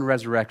cross and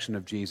resurrection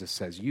of Jesus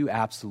says you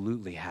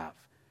absolutely have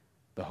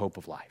the hope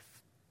of life.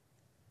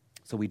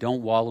 So we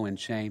don't wallow in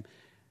shame.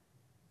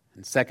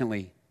 And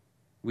secondly,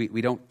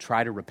 we don't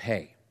try to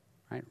repay,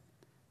 right?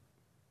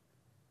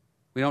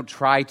 We don't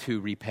try to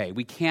repay.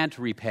 We can't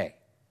repay.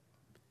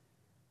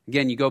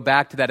 Again, you go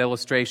back to that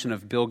illustration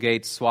of Bill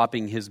Gates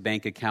swapping his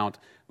bank account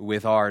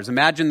with ours.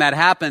 Imagine that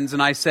happens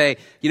and I say,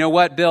 you know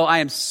what, Bill, I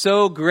am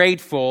so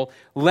grateful.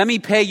 Let me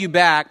pay you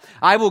back.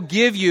 I will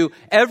give you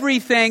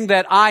everything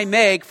that I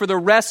make for the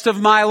rest of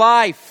my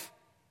life.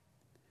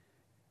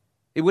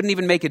 It wouldn't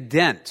even make a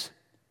dent,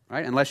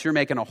 right? Unless you're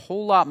making a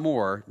whole lot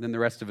more than the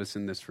rest of us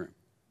in this room.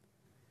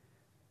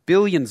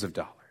 Billions of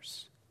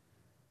dollars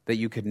that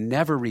you could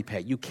never repay.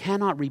 You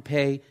cannot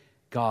repay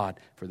God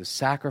for the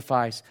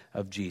sacrifice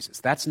of Jesus.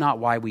 That's not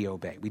why we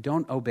obey. We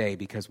don't obey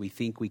because we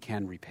think we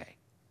can repay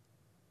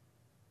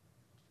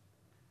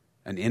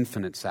an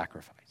infinite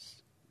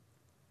sacrifice.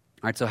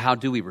 All right, so how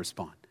do we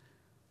respond?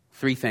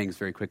 3 things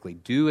very quickly.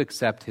 Do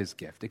accept his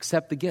gift.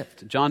 Accept the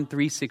gift. John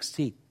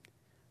 3:16,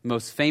 the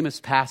most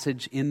famous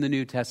passage in the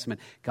New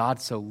Testament.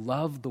 God so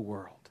loved the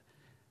world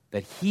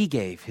that he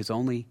gave his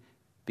only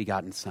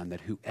begotten Son,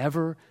 that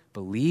whoever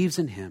believes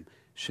in him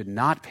should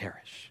not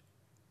perish,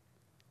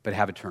 but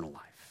have eternal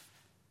life.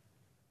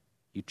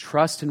 You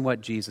trust in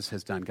what Jesus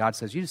has done. God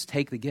says, you just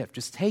take the gift.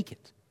 Just take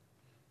it.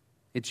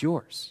 It's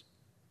yours.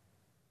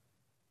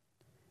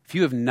 If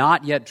you have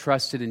not yet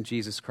trusted in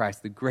Jesus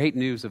Christ, the great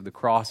news of the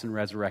cross and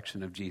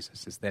resurrection of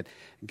Jesus is that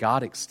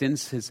God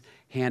extends his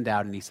hand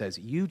out and he says,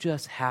 you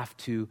just have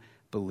to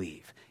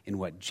believe in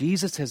what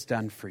Jesus has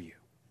done for you.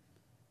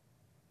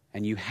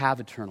 And you have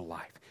eternal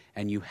life.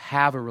 And you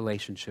have a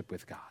relationship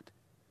with God.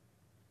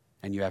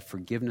 And you have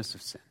forgiveness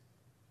of sin.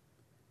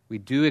 We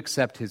do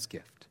accept his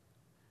gift.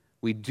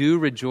 We do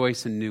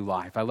rejoice in new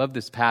life. I love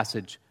this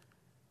passage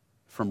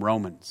from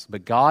Romans.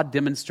 But God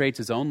demonstrates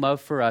his own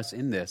love for us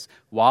in this.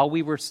 While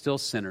we were still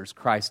sinners,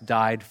 Christ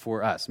died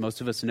for us.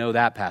 Most of us know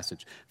that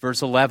passage.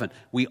 Verse 11,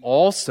 we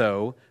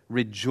also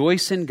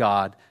rejoice in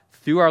God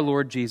through our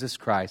Lord Jesus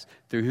Christ,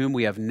 through whom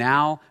we have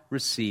now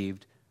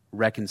received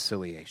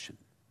reconciliation.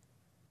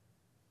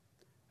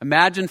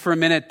 Imagine for a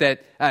minute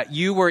that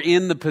you were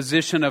in the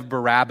position of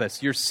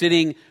Barabbas. You're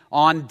sitting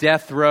on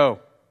death row.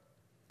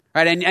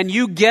 Right? And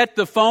you get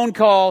the phone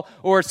call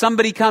or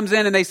somebody comes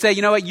in and they say,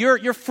 you know what,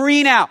 you're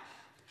free now.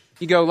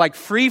 You go like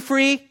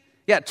free?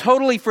 Yeah,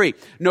 totally free.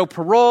 No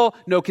parole,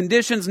 no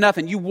conditions,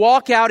 nothing. You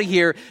walk out of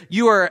here,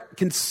 you are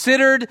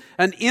considered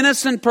an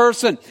innocent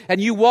person and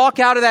you walk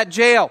out of that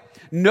jail.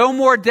 No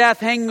more death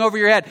hanging over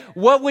your head.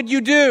 What would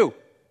you do?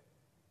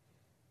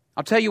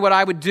 I'll tell you what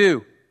I would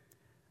do.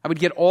 I would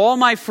get all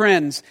my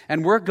friends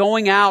and we're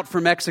going out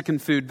for Mexican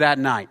food that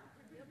night.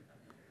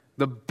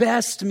 The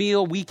best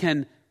meal we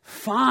can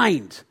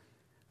find,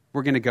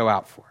 we're going to go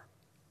out for.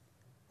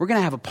 We're going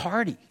to have a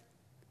party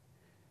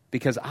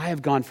because I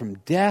have gone from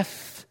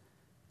death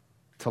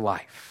to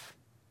life.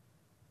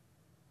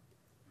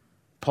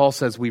 Paul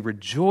says we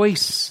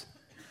rejoice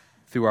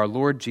through our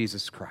Lord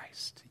Jesus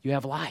Christ. You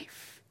have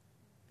life.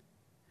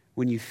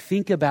 When you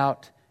think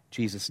about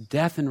Jesus'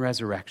 death and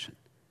resurrection,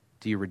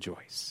 do you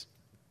rejoice?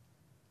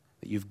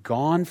 That you've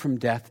gone from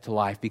death to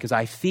life, because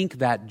I think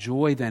that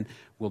joy then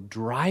will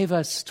drive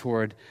us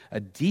toward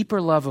a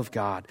deeper love of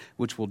God,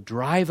 which will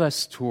drive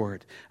us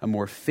toward a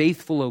more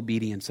faithful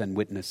obedience and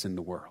witness in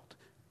the world.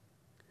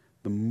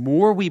 The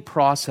more we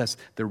process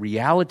the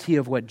reality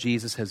of what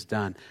Jesus has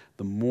done,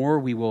 the more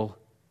we will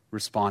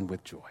respond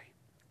with joy.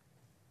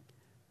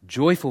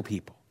 Joyful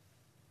people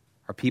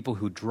are people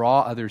who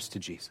draw others to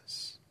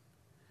Jesus.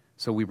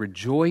 So we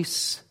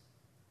rejoice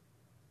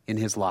in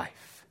his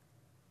life.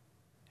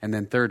 And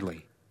then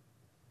thirdly,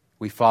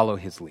 we follow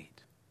his lead.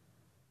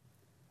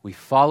 We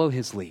follow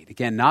his lead.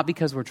 Again, not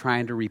because we're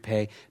trying to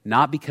repay,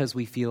 not because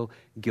we feel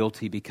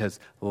guilty, because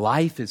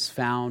life is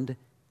found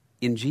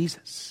in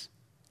Jesus.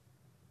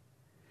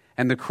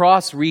 And the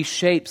cross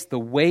reshapes the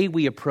way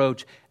we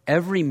approach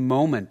every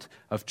moment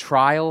of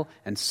trial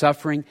and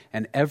suffering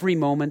and every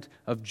moment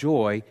of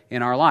joy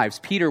in our lives.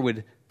 Peter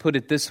would put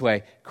it this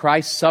way: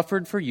 Christ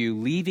suffered for you,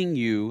 leaving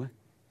you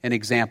an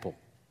example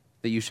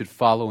that you should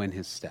follow in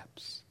his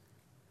steps.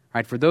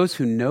 Right? For those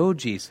who know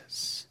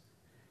Jesus,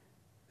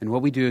 and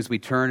what we do is we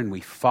turn and we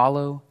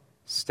follow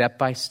step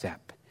by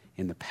step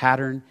in the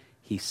pattern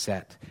he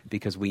set,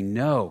 because we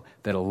know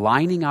that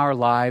aligning our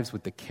lives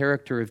with the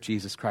character of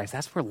Jesus Christ,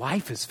 that's where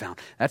life is found.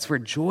 That's where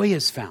joy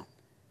is found.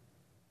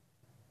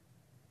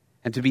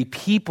 And to be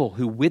people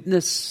who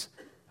witness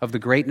of the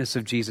greatness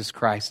of Jesus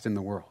Christ in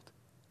the world.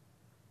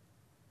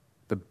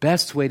 The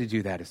best way to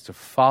do that is to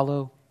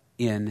follow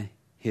in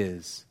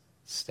his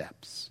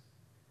steps,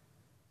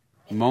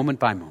 moment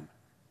by moment.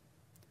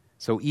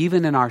 So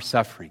even in our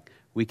suffering,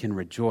 we can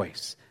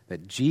rejoice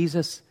that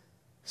Jesus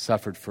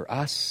suffered for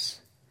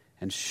us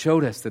and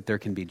showed us that there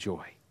can be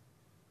joy,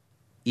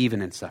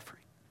 even in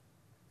suffering.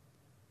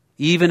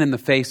 Even in the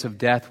face of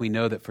death, we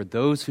know that for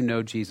those who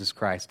know Jesus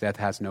Christ, death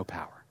has no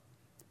power.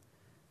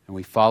 And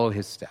we follow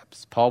his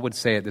steps. Paul would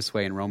say it this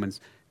way in Romans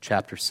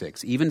chapter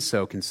 6. Even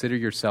so, consider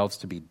yourselves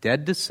to be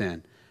dead to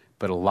sin,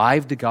 but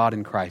alive to God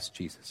in Christ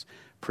Jesus.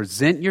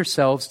 Present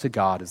yourselves to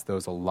God as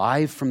those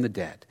alive from the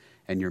dead,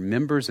 and your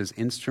members as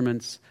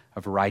instruments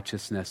of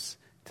righteousness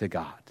to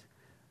God.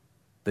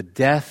 The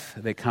death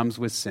that comes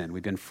with sin,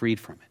 we've been freed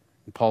from it.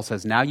 And Paul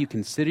says, now you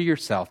consider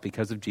yourself,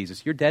 because of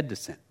Jesus, you're dead to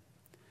sin.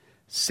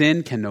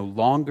 Sin can no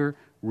longer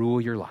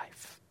rule your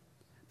life.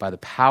 By the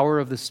power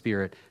of the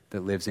Spirit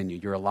that lives in you,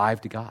 you're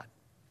alive to God.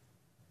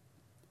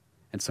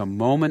 And so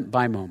moment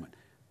by moment,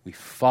 we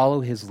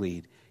follow his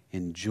lead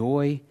in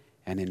joy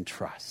and in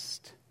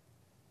trust.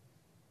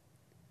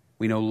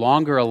 We no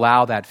longer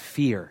allow that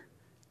fear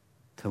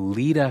to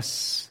lead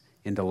us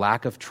into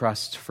lack of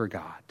trust for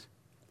God.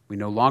 We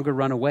no longer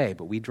run away,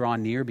 but we draw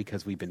near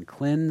because we've been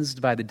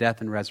cleansed by the death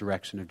and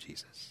resurrection of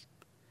Jesus.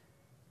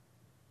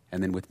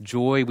 And then with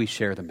joy, we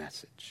share the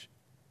message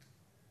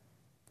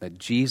that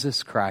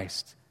Jesus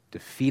Christ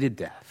defeated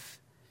death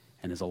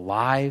and is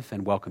alive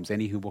and welcomes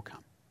any who will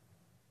come.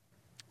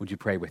 Would you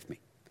pray with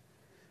me?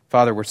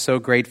 Father, we're so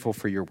grateful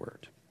for your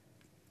word.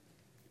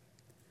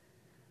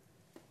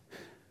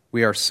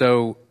 We are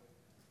so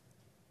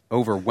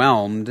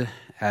overwhelmed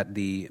at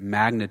the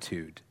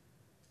magnitude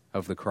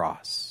of the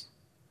cross.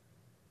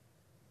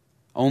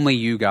 Only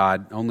you,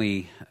 God,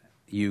 only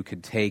you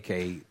could take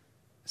a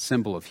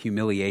symbol of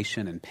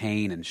humiliation and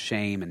pain and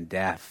shame and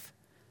death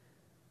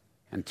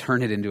and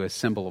turn it into a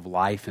symbol of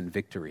life and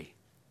victory.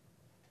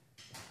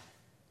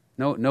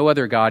 No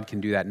other God can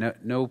do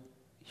that. No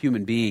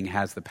human being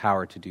has the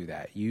power to do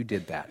that. You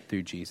did that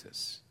through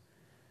Jesus.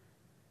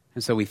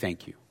 And so we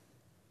thank you.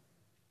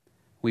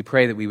 We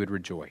pray that we would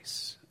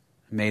rejoice.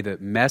 May the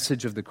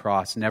message of the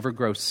cross never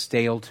grow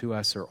stale to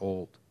us or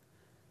old,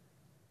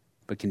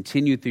 but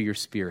continue through your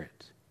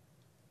Spirit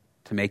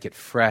to make it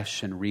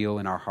fresh and real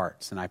in our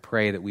hearts. And I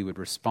pray that we would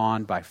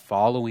respond by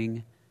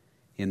following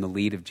in the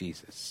lead of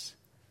Jesus,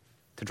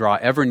 to draw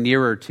ever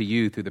nearer to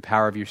you through the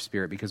power of your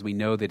Spirit, because we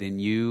know that in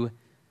you,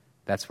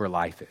 that's where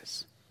life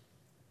is.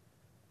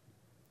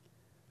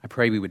 I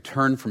pray we would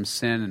turn from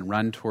sin and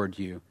run toward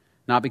you,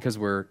 not because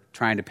we're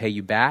trying to pay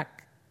you back,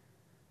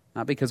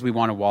 not because we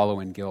want to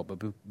wallow in guilt,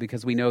 but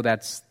because we know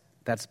that's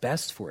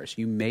best for us.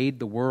 You made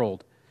the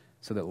world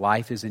so that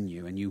life is in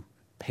you, and you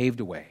paved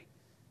a way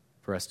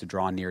for us to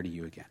draw near to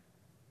you again.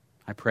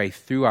 I pray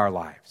through our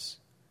lives,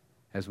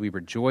 as we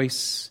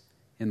rejoice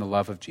in the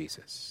love of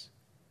Jesus,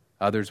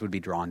 others would be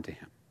drawn to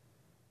him.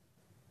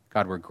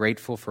 God, we're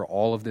grateful for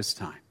all of this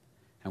time,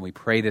 and we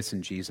pray this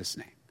in Jesus'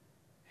 name.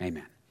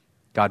 Amen.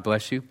 God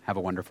bless you. Have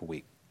a wonderful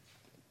week.